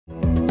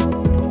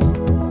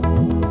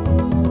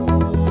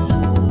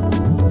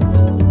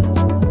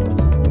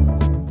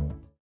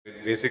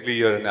basically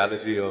your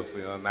analogy of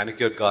a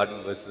manicured garden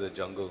versus a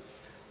jungle.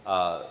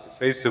 It's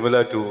very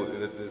similar to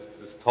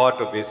this thought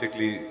of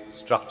basically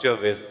structure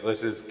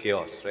versus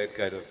chaos, right?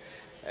 Kind of,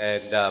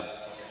 and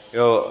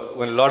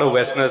when a lot of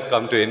Westerners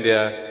come to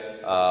India,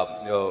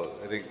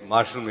 I think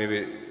Marshall maybe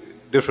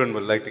different,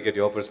 would like to get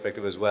your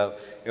perspective as well.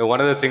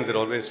 One of the things that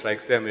always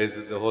strikes them is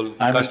that the whole…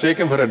 I was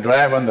taken for a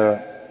drive on the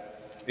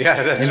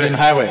yeah, that's Indian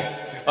right. highway.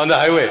 On the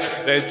highway,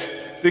 right?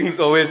 Things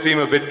always seem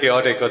a bit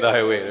chaotic on the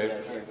highway, right?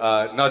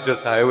 Not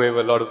just highway,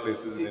 but a lot of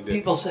places in India.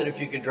 People said if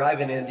you can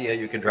drive in India,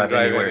 you can drive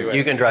anywhere.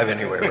 You can drive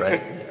anywhere,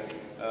 right?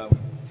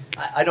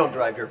 I don't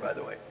drive here, by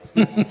the way.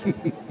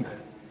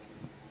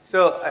 So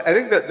I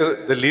think that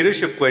the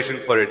leadership question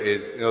for it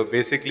is,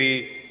 basically,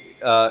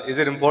 is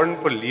it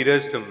important for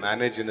leaders to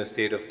manage in a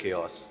state of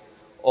chaos?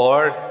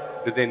 Or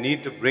do they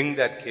need to bring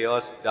that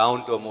chaos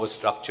down to a more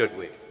structured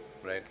way,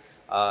 right?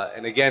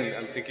 And again,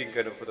 I'm thinking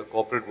kind of for the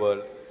corporate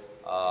world,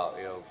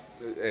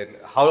 and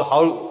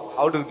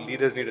how do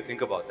leaders need to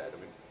think about that? I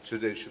mean,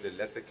 should they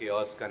let the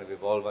chaos kind of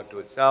evolve unto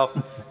itself?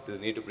 Do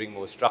they need to bring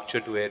more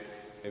structure to it?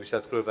 Maybe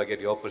Sadhguru, if I get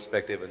your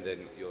perspective and then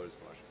yours,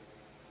 Marshall.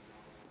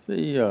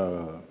 See,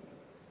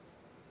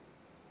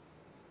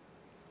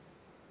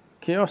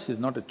 chaos is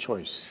not a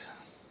choice.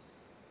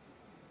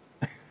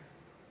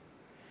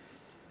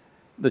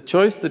 The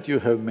choice that you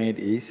have made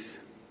is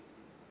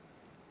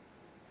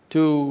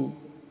to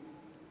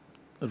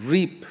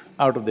reap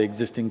out of the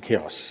existing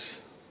chaos.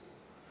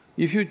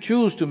 If you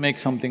choose to make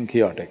something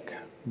chaotic,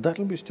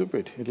 that'll be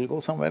stupid, it'll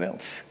go somewhere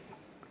else.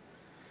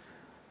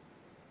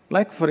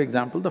 Like for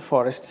example, the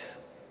forests.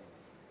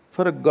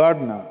 For a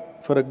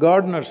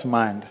gardener's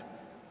mind,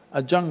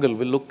 a jungle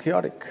will look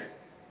chaotic.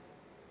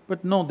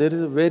 But no, there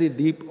is a very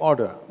deep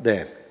order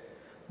there.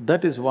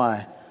 That is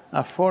why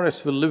a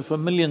forest will live for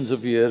millions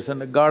of years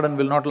and a garden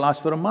will not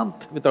last for a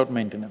month without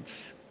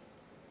maintenance.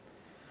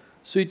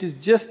 So it is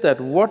just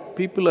that what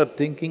people are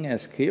thinking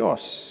as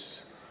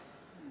chaos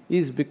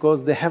is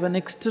because they have an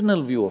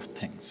external view of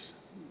things.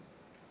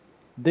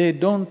 They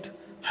don't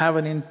have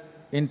an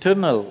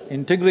internal,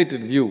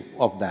 integrated view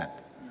of that.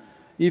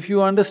 If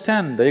you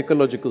understand the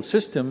ecological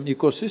system,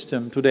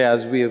 ecosystem, today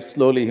as we are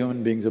slowly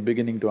human beings are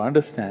beginning to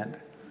understand,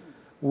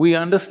 we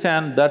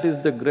understand that is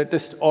the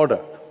greatest order,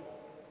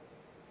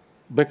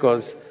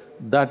 because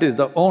that is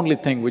the only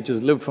thing which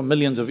has lived for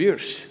millions of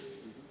years.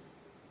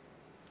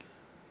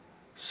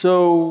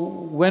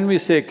 So, when we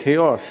say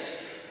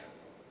chaos,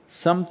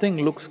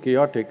 something looks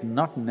chaotic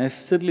not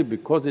necessarily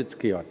because it's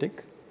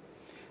chaotic,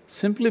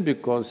 simply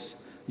because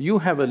you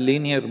have a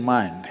linear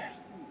mind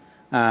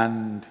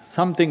and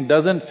something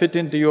doesn't fit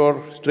into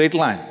your straight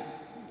line,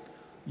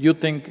 you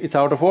think it's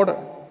out of order.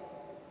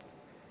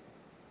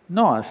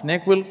 No, a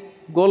snake will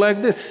go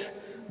like this.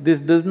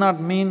 This does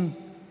not mean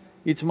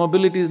its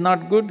mobility is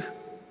not good.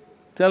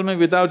 Tell me,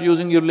 without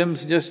using your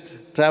limbs, just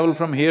travel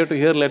from here to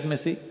here, let me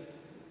see.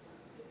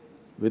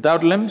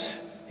 Without limbs,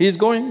 he's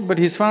going, but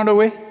he's found a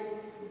way.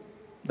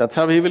 That's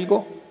how he will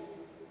go.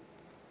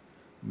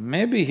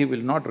 Maybe he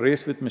will not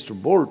race with Mr.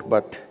 Bolt,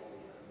 but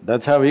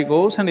that's how he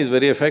goes and he's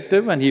very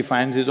effective and he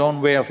finds his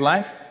own way of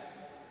life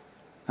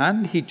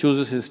and he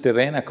chooses his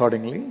terrain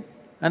accordingly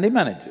and he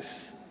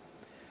manages.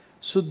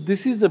 So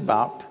this is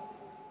about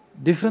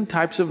different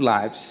types of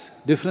lives,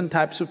 different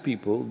types of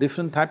people,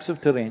 different types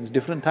of terrains,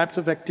 different types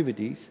of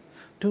activities.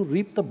 To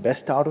reap the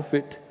best out of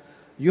it,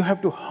 you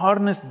have to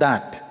harness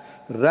that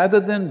rather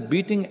than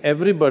beating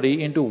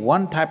everybody into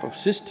one type of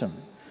system,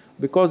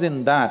 because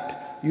in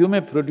that you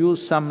may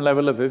produce some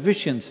level of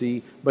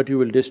efficiency, but you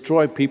will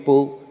destroy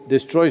people,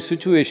 destroy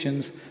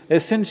situations.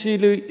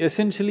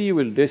 Essentially you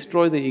will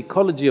destroy the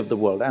ecology of the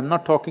world. I'm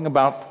not talking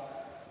about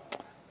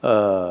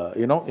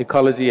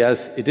ecology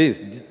as it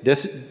is.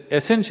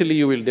 Essentially,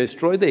 you will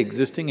destroy the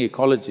existing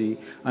ecology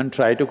and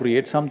try to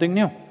create something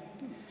new.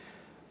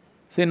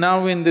 See,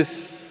 now in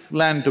this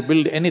land to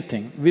build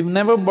anything, we've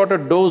never bought a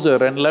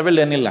dozer and leveled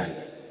any land.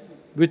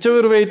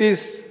 Whichever way it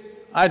is,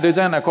 I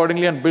design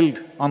accordingly and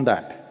build on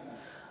that.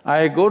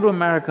 I go to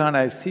America and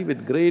I see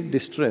with great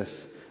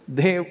distress,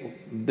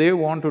 they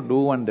want to do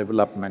one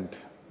development,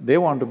 they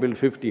want to build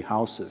 50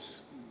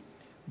 houses.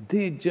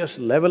 They just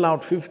level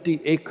out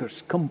 50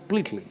 acres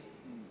completely.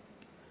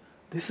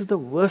 This is the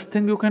worst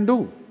thing you can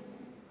do.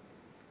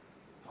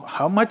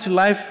 How much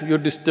life you're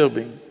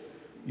disturbing,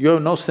 you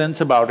have no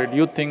sense about it,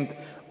 you think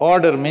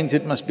order means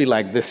it must be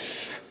like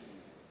this.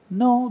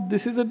 No,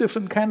 this is a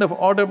different kind of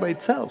order by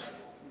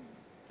itself.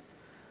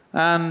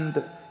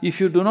 And if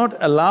you do not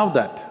allow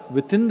that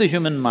within the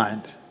human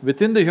mind,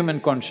 within the human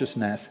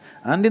consciousness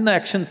and in the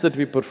actions that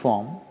we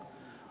perform,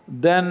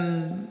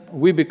 then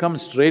we become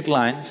straight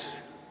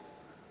lines.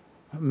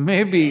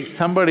 Maybe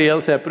somebody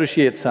else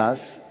appreciates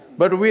us,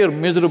 but we are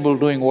miserable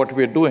doing what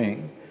we're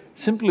doing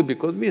simply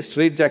because we are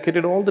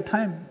straitjacketed all the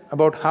time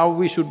about how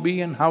we should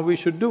be and how we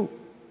should do.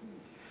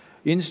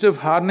 Instead of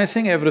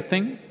harnessing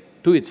everything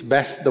to its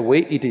best the way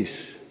it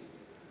is,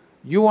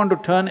 you want to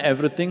turn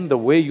everything the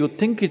way you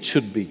think it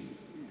should be.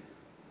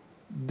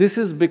 This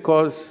is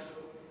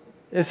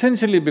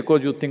essentially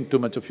because you think too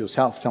much of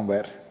yourself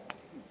somewhere.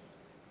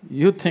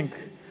 You think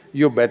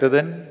You're better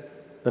than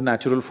the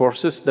natural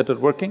forces that are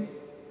working,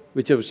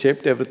 which have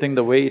shaped everything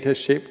the way it has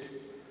shaped.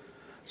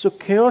 So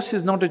chaos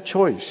is not a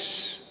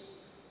choice.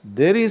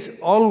 There is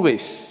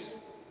always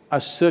a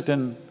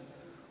certain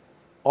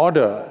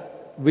order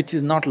which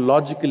is not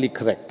logically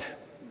correct.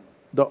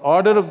 The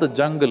order of the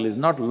jungle is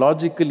not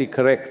logically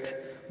correct,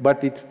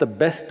 but it's the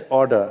best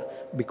order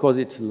because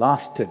it's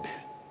lasted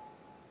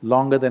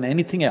longer than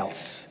anything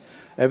else.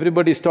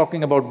 Everybody's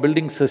talking about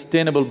building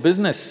sustainable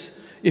business.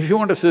 If you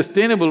want a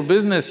sustainable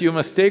business, you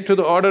must take to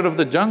the order of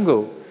the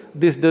jungle.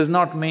 This does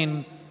not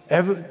mean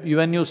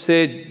when you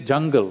say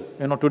jungle,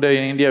 today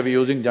in India we're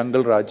using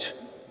jungle Raj.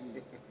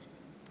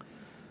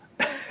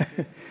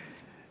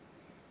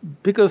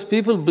 Because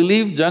people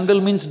believe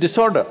jungle means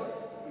disorder.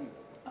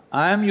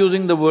 I am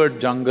using the word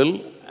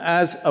jungle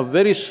as a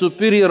very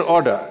superior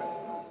order.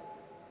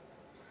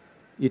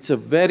 It's a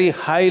very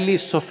highly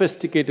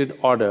sophisticated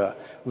order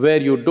where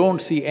you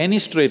don't see any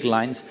straight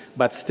lines,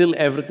 but still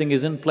everything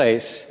is in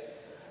place.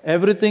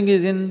 Everything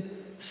is in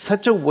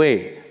such a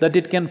way that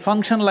it can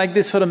function like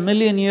this for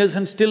 1,000,000 years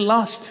and still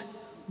last.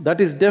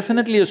 That is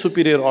definitely a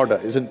superior order,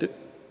 isn't it?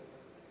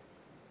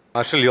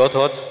 Marshall, your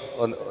thoughts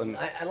on…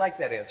 I like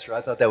that answer.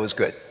 I thought that was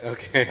good.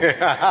 Okay.